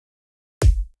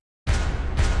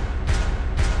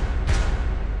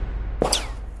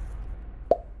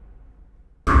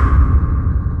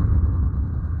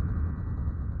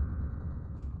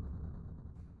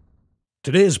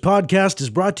Today's podcast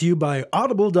is brought to you by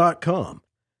Audible.com.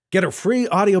 Get a free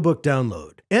audiobook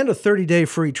download and a 30-day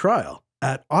free trial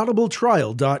at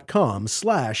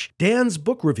audibletrial.com/Dan's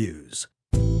Book Reviews.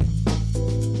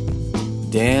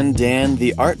 Dan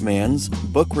the Art Man's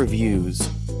Book Reviews,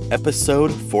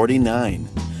 Episode 49,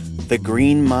 The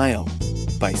Green Mile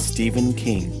by Stephen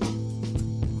King.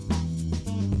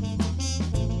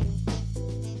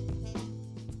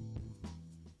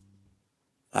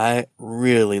 I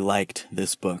really liked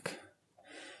this book.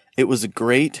 It was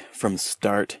great from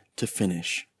start to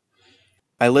finish.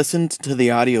 I listened to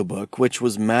the audiobook, which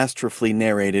was masterfully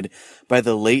narrated by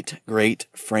the late, great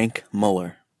Frank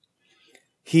Muller.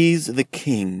 He's the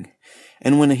king,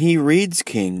 and when he reads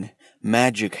King,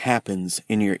 magic happens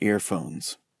in your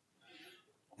earphones.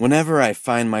 Whenever I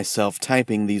find myself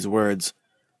typing these words,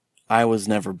 I was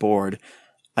never bored,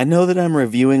 I know that I'm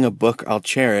reviewing a book I'll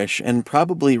cherish and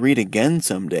probably read again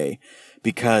someday,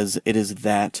 because it is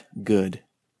that good.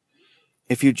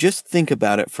 If you just think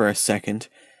about it for a second,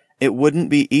 it wouldn't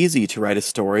be easy to write a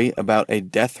story about a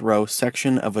death row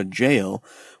section of a jail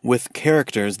with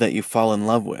characters that you fall in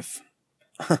love with.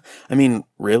 I mean,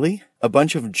 really? A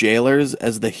bunch of jailers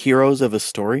as the heroes of a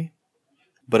story?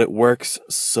 But it works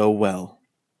so well.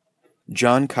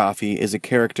 John Coffey is a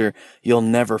character you'll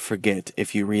never forget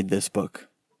if you read this book.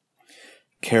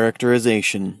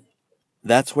 Characterization.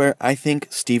 That's where I think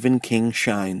Stephen King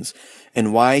shines,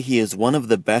 and why he is one of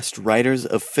the best writers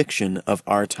of fiction of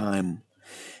our time.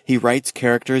 He writes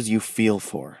characters you feel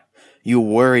for, you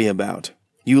worry about,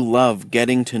 you love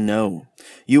getting to know,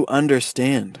 you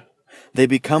understand. They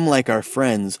become like our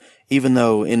friends, even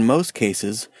though in most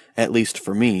cases, at least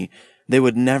for me, they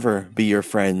would never be your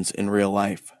friends in real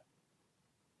life.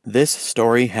 This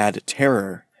story had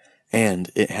terror,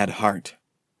 and it had heart.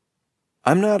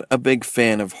 I'm not a big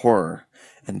fan of horror,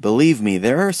 and believe me,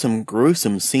 there are some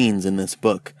gruesome scenes in this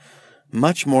book,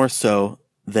 much more so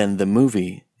than the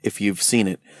movie, if you've seen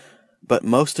it, but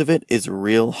most of it is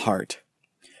real heart.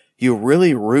 You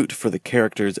really root for the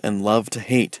characters and love to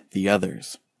hate the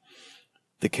others.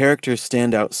 The characters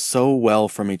stand out so well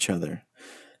from each other.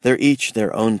 They're each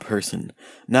their own person,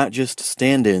 not just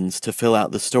stand-ins to fill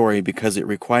out the story because it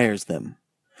requires them.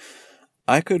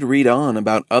 I could read on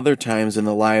about other times in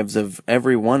the lives of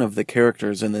every one of the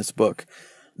characters in this book.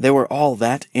 They were all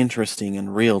that interesting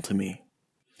and real to me.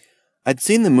 I'd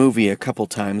seen the movie a couple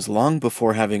times long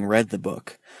before having read the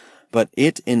book, but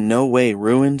it in no way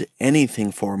ruined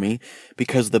anything for me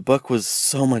because the book was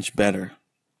so much better.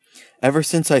 Ever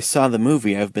since I saw the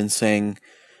movie, I've been saying,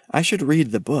 I should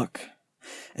read the book.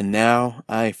 And now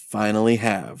I finally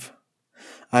have.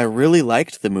 I really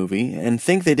liked the movie and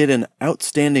think they did an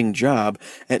outstanding job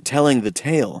at telling the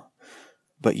tale,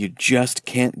 but you just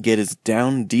can't get as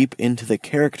down deep into the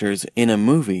characters in a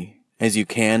movie as you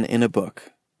can in a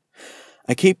book.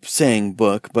 I keep saying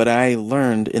book, but I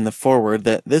learned in the foreword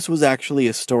that this was actually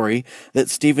a story that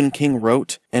Stephen King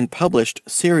wrote and published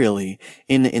serially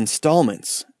in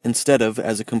installments instead of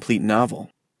as a complete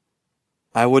novel.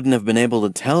 I wouldn't have been able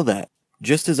to tell that,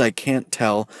 just as I can't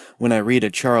tell when I read a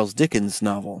Charles Dickens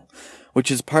novel, which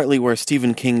is partly where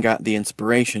Stephen King got the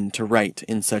inspiration to write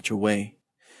in such a way.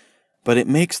 But it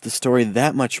makes the story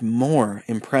that much more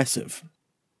impressive.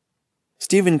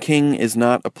 Stephen King is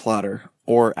not a plotter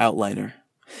or outliner.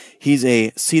 He's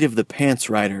a seat-of-the-pants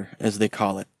writer, as they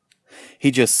call it. He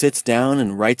just sits down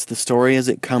and writes the story as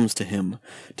it comes to him,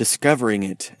 discovering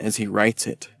it as he writes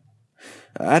it.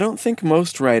 I don't think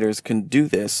most writers can do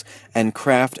this and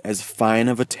craft as fine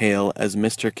of a tale as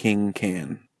Mr. King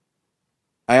can.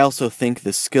 I also think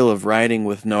the skill of writing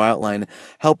with no outline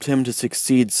helped him to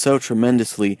succeed so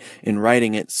tremendously in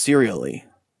writing it serially.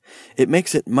 It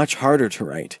makes it much harder to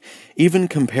write, even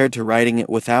compared to writing it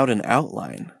without an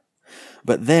outline.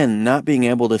 But then, not being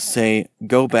able to say,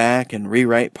 go back and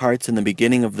rewrite parts in the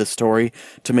beginning of the story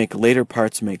to make later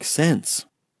parts make sense.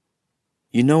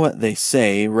 You know what they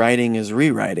say, writing is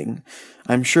rewriting.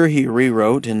 I'm sure he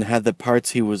rewrote and had the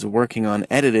parts he was working on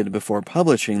edited before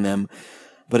publishing them,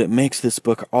 but it makes this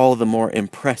book all the more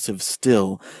impressive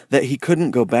still that he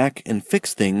couldn't go back and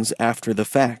fix things after the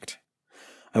fact.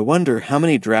 I wonder how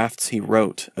many drafts he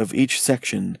wrote of each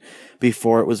section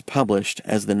before it was published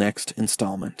as the next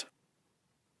installment.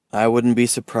 I wouldn't be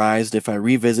surprised if I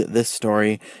revisit this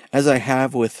story as I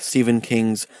have with Stephen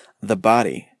King's The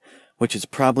Body, which is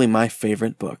probably my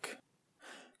favorite book.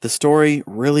 The story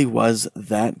really was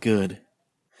that good.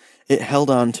 It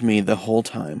held on to me the whole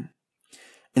time.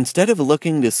 Instead of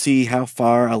looking to see how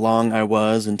far along I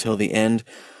was until the end,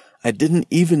 I didn't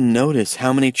even notice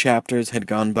how many chapters had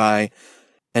gone by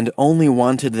and only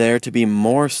wanted there to be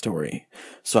more story,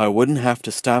 so I wouldn't have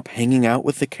to stop hanging out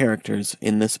with the characters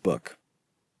in this book.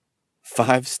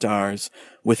 5 stars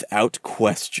without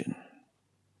question.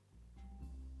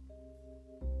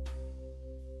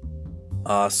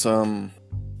 Awesome.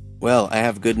 Well, I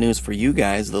have good news for you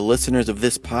guys, the listeners of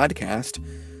this podcast,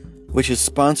 which is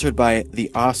sponsored by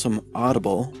the awesome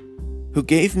Audible, who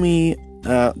gave me,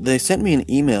 they sent me an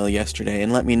email yesterday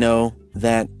and let me know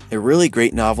that a really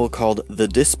great novel called The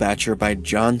Dispatcher by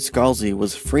John Scalzi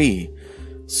was free.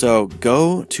 So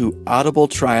go to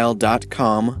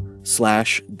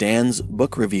audibletrial.com/Dan's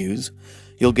Book Reviews.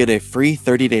 You'll get a free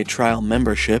 30-day trial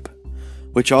membership,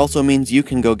 which also means you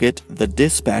can go get The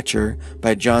Dispatcher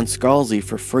by John Scalzi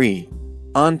for free.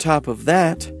 On top of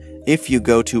that, if you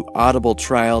go to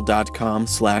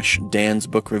audibletrial.com/Dan's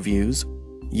Book Reviews,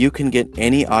 you can get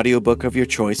any audiobook of your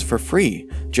choice for free,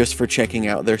 just for checking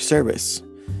out their service.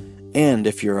 And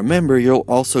if you're a member, you'll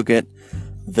also get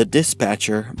The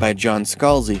Dispatcher by John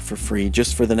Scalzi for free,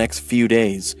 just for the next few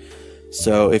days.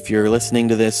 So if you're listening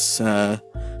to this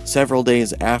several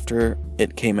days after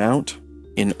it came out,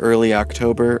 in early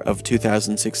October of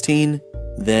 2016,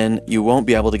 then you won't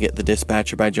be able to get The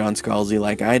Dispatcher by John Scalzi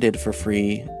like I did for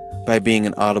free by being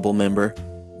an Audible member,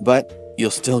 but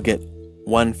you'll still get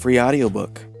one free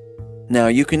audiobook. Now,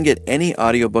 you can get any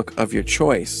audiobook of your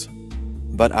choice,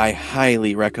 but I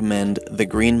highly recommend The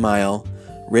Green Mile,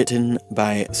 written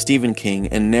by Stephen King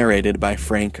and narrated by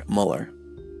Frank Muller.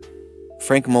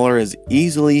 Frank Muller is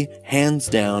easily, hands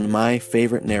down, my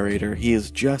favorite narrator. He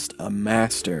is just a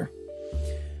master.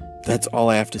 That's all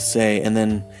I have to say. And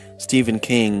then Stephen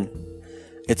King,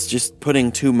 it's just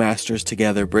putting two masters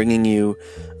together, bringing you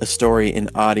a story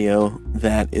in audio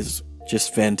that is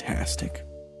just fantastic.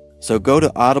 So go to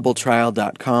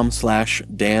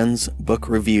audibletrial.com/Dan's Book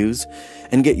Reviews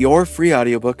and get your free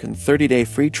audiobook and 30-day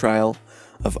free trial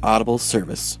of Audible's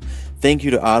service. Thank you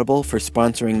to Audible for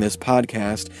sponsoring this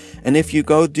podcast, and if you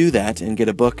go do that and get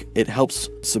a book, it helps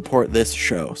support this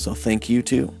show, so thank you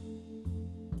too.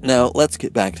 Now, let's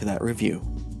get back to that review.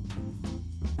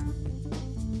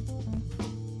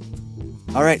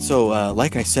 Alright, so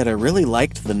like I said, I really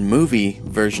liked the movie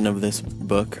version of this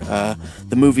book.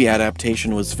 The movie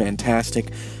adaptation was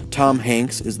fantastic. Tom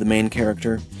Hanks is the main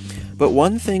character. But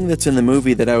one thing that's in the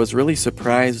movie that I was really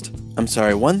surprised...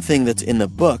 one thing that's in the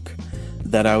book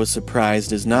that I was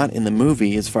surprised is not in the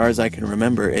movie, as far as I can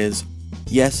remember, is...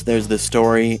 Yes, there's the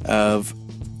story of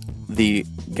the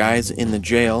guys in the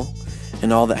jail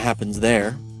and all that happens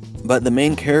there. But the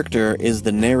main character is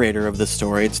the narrator of the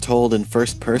story. It's told in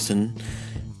first person.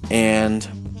 And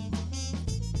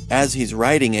as he's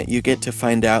writing it, you get to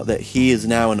find out that he is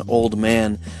now an old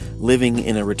man living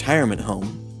in a retirement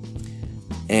home.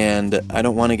 And I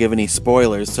don't want to give any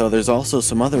spoilers, so there's also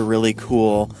some other really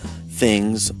cool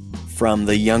things from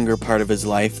the younger part of his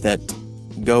life that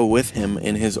go with him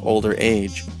in his older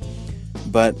age.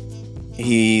 But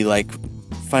he,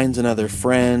 finds another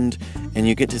friend, and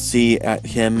you get to see at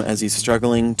him as he's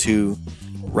struggling to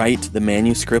write the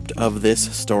manuscript of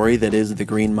this story that is The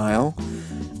Green Mile.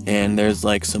 And there's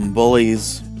some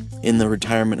bullies in the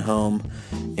retirement home,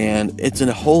 and it's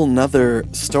a whole nother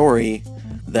story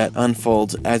that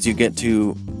unfolds as you get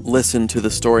to listen to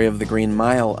the story of The Green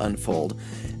Mile unfold.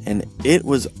 And it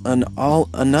was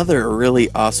another really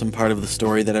awesome part of the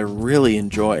story that I really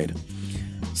enjoyed.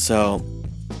 So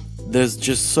there's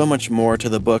just so much more to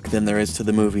the book than there is to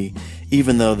the movie,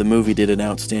 even though the movie did an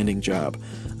outstanding job.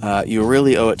 You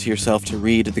really owe it to yourself to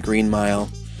read The Green Mile.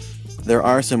 There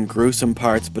are some gruesome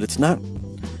parts, but it's not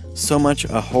so much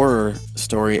a horror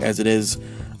story as it is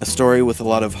a story with a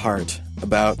lot of heart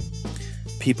about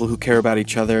people who care about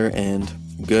each other and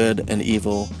good and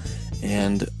evil,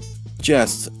 and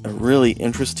just a really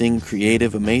interesting,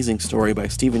 creative, amazing story by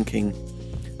Stephen King,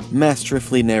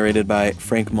 masterfully narrated by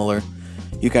Frank Muller.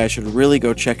 You guys should really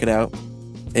go check it out.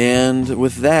 And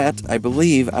with that, I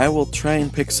believe I will try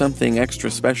and pick something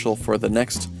extra special for the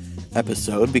next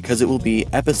episode, because it will be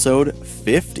episode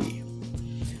 50.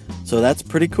 So that's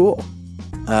pretty cool.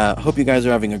 Hope you guys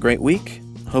are having a great week.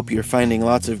 Hope you're finding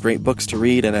lots of great books to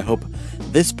read, and I hope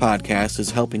this podcast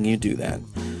is helping you do that.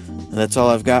 And that's all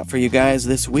I've got for you guys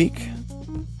this week.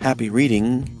 Happy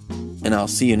reading, and I'll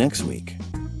see you next week.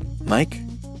 Mike,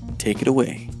 take it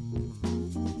away.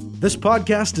 This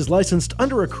podcast is licensed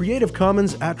under a Creative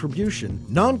Commons Attribution,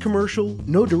 non-commercial,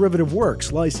 no derivative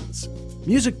works license.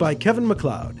 Music by Kevin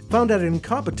MacLeod, found at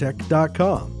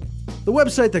Incompetech.com. The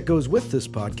website that goes with this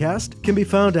podcast can be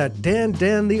found at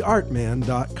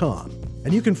dantheartman.com.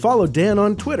 And you can follow Dan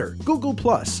on Twitter, Google+,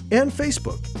 and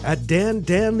Facebook at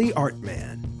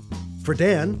DanTheArtman. For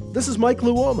Dan, this is Mike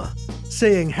Luoma,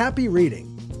 saying happy reading.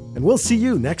 and we'll see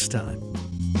you next time.